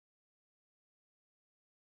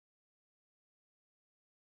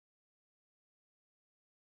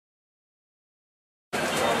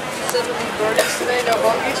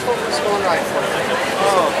going right for you?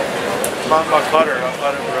 My putter, I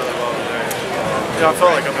putted really well today. I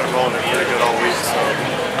felt like I've been rolling it pretty good all week, so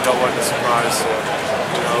that wasn't a surprise. So,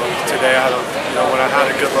 today I had when I had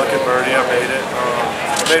a good look at birdie, I made it.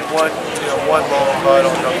 I made one long putt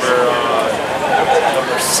on number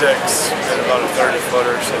 6 at about a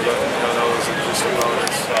 30-footer, so that was just a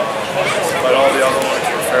bonus. But all the other ones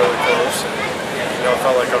were fairly close. And, I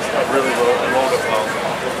felt like I really rolled it well.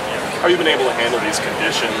 How have you been able to handle these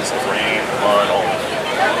conditions, the rain, the mud, all that?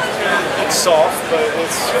 It's soft, but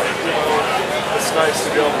it's nice to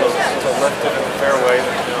be able to lift it in the fairway.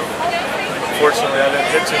 Unfortunately, I didn't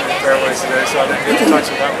hit too many fairways today, so I didn't get to touch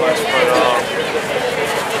it that much. But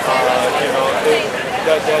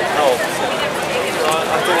that helped.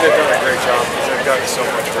 I think they've done a great job because they've gotten so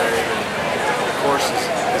much rain, and the course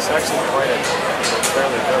is actually playing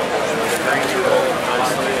fairly good. The greens are rolling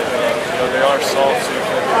nicely, and they are soft, so you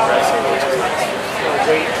can be aggressive, which is nice.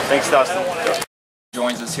 Thanks, Dustin.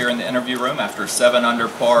 Joins us here in the interview room after 7 under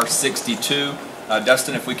par 62.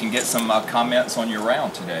 Dustin, if we can get some comments on your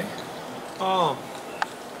round today.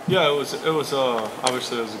 Yeah, it was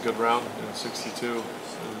obviously it was a good round. 62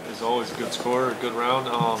 is always a good score, a good round.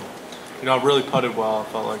 I really putted well. I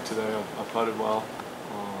felt like today I putted well.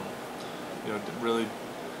 Really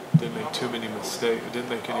didn't make too many mistakes. Didn't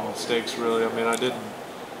make any mistakes really. I mean, I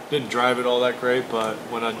didn't drive it all that great, but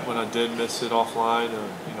when I did miss it offline,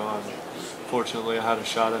 fortunately I had a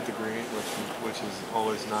shot at the green, which is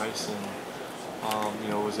always nice, and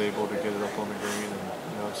was able to get it up on the green,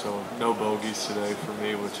 and so no bogeys today for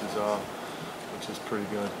me, which is pretty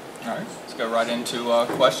good. All right, let's go right into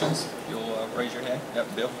questions. You'll raise your hand.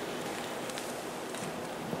 Yep, Bill.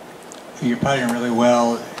 You're putting really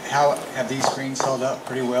well. How have these greens held up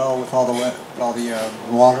pretty well with all the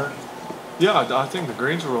water? Yeah, I think the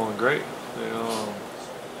greens are rolling great.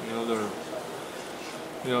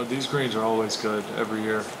 These greens are always good every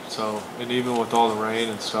year. So, and even with all the rain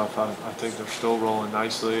and stuff, I think they're still rolling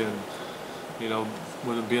nicely. And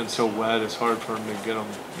with them being so wet, it's hard for them to get them,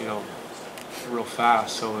 real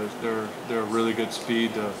fast. So they're a really good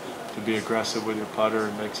speed to be aggressive with your putter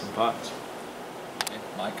and make some putts. Okay,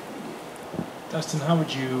 Mike. Dustin, how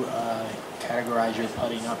would you categorize your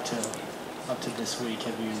putting up to this week?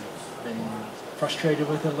 Have you been frustrated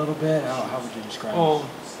with it a little bit? How would you describe it?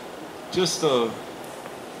 Just the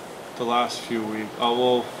last few weeks.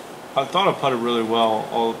 I thought I putted really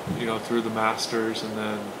well through the Masters, and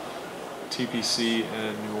then TPC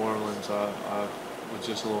and New Orleans. I was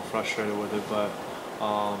just a little frustrated with it, but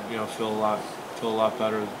feel a lot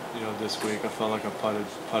better this week. I felt like I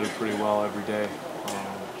putted pretty well every day.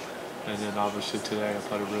 And then obviously today I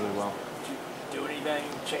putted really well. Did you do anything,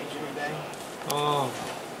 change anything?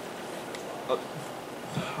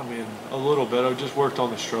 I mean, a little bit. I just worked on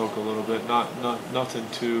the stroke a little bit. Nothing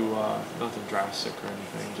too nothing drastic or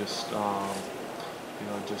anything. Just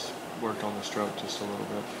just worked on the stroke just a little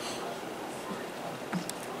bit.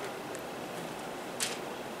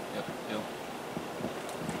 Yep, Bill.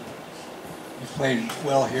 You played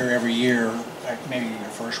well here every year. Maybe your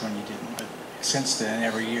first one you didn't, but since then,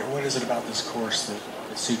 every year. What is it about this course that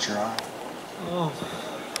suits your eye?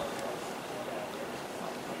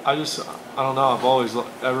 I don't know. I've always,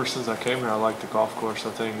 ever since I came here, I like the golf course.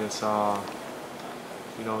 I think it's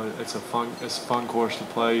it's a fun course to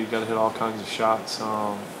play. You got to hit all kinds of shots.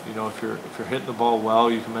 If you're hitting the ball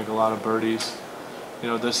well, you can make a lot of birdies.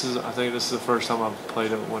 I think this is the first time I've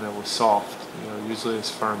played it when it was soft. Usually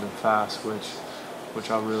it's firm and fast,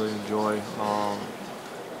 which I really enjoy. I'm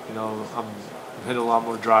hitting a lot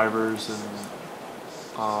more drivers and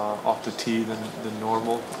off the tee than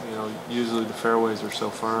normal. Usually the fairways are so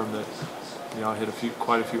firm that I hit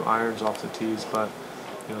quite a few irons off the tees, but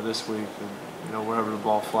this week, wherever the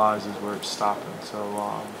ball flies is where it's stopping.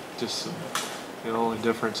 So the only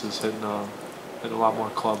difference is hitting a lot more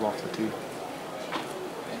club off the tee.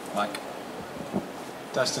 Okay, Mike.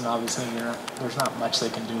 Dustin, obviously there's not much they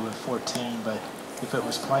can do with 14, but if it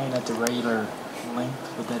was playing at the regular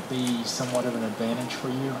length, would that be somewhat of an advantage for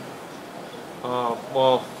you?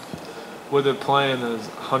 Well, with it playing as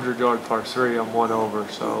 100-yard par 3, I'm 1 over,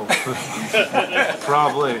 so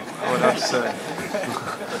probably I would have to say.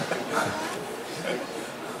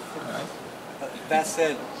 That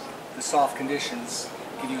said, the soft conditions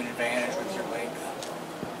give you an advantage with your length.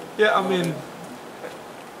 Yeah,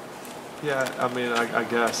 I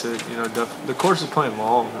guess it. The course is playing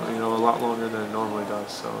long. A lot longer than it normally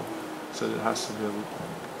does. So it has to be,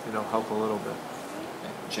 help a little bit.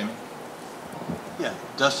 Okay, Jimmy. Yeah,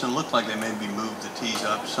 Dustin, looked like they maybe moved the tees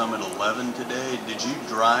up some at 11 today. Did you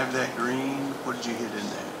drive that green? What did you hit in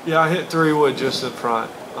there? Yeah, I hit 3-wood just in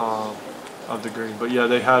front. of the green. But yeah,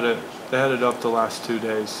 they had it up the last 2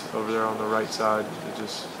 days over there on the right side.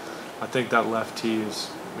 I think that left tee was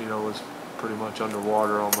pretty much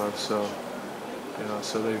underwater almost. So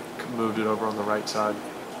so they moved it over on the right side.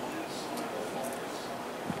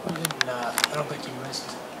 I don't think you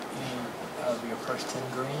missed any of your first 10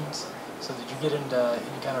 greens. So did you get into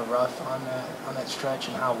any kind of rough on that stretch,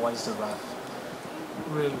 and how was the rough?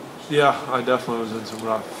 I mean, yeah, I definitely was in some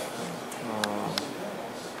rough.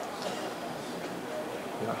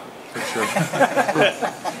 Yeah, for sure.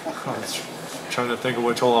 I was trying to think of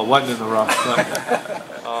which hole I wasn't in the rough. But,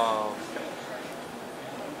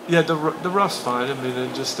 yeah, the rough's fine. I mean,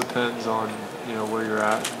 it just depends on where you're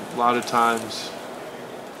at. A lot of times,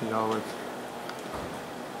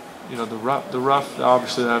 the rough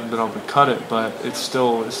obviously I haven't been able to cut it, but it's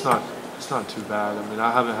not too bad. I mean,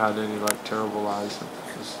 I haven't had any terrible lies.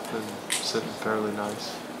 It's been sitting fairly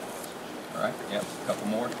nice. All right, yeah, a couple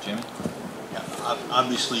more, Jimmy. Yeah,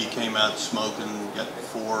 obviously you came out smoking, got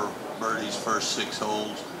 4 birdies first 6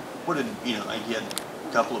 holes. What did you had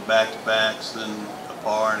a couple of back-to-backs, then a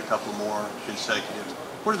par, and a couple more consecutives.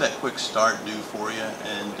 What did that quick start do for you,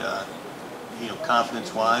 and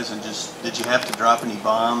confidence-wise, and just did you have to drop any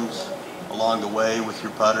bombs along the way with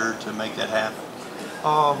your putter to make that happen?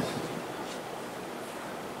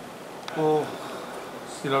 Well,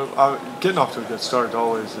 getting off to a good start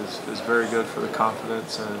always is very good for the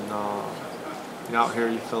confidence, and out here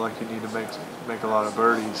you feel like you need to make a lot of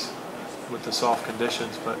birdies with the soft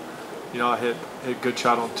conditions. But I hit good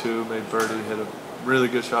shot on 2, made birdie, hit a really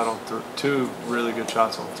good shot on 2 really good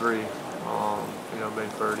shots on 3,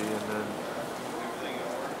 made birdie, and then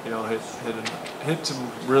hit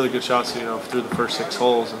some really good shots through the first 6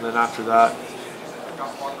 holes, and then after that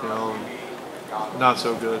not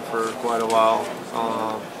so good for quite a while.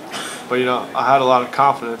 But I had a lot of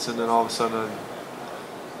confidence, and then all of a sudden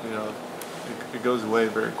it goes away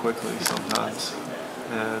very quickly sometimes.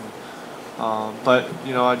 And but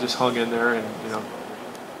I just hung in there and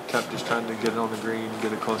kept just trying to get it on the green,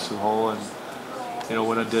 get it close to the hole, and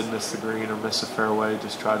when I did miss the green or miss the fairway,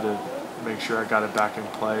 just tried to make sure I got it back in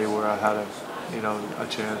play where I had a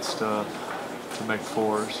chance to make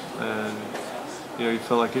 4s. And you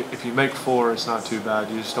feel like if you make 4, it's not too bad.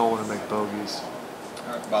 You just don't want to make bogeys.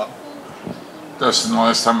 All right, Bob. Dustin, the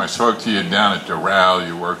last time I spoke to you down at Doral,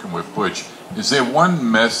 you're working with Butch. Is there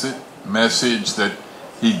one message that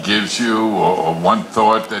he gives you, or one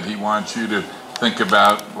thought that he wants you to think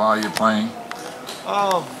about while you're playing?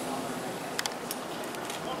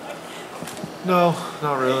 No,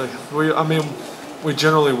 not really. We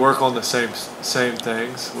generally work on the same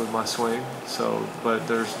things with my swing. So, but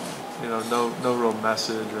there's no real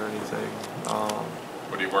message or anything.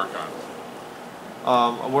 What do you work on?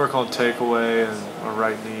 I work on takeaway and a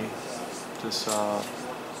right knee. Just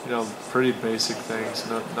pretty basic things.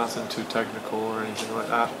 Nothing too technical or anything like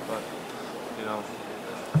that. But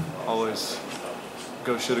always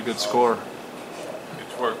go shoot a good score.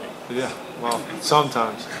 It's working. Yeah. Well,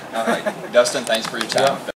 sometimes. All right, Dustin. Thanks for your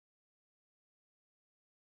time. Yeah.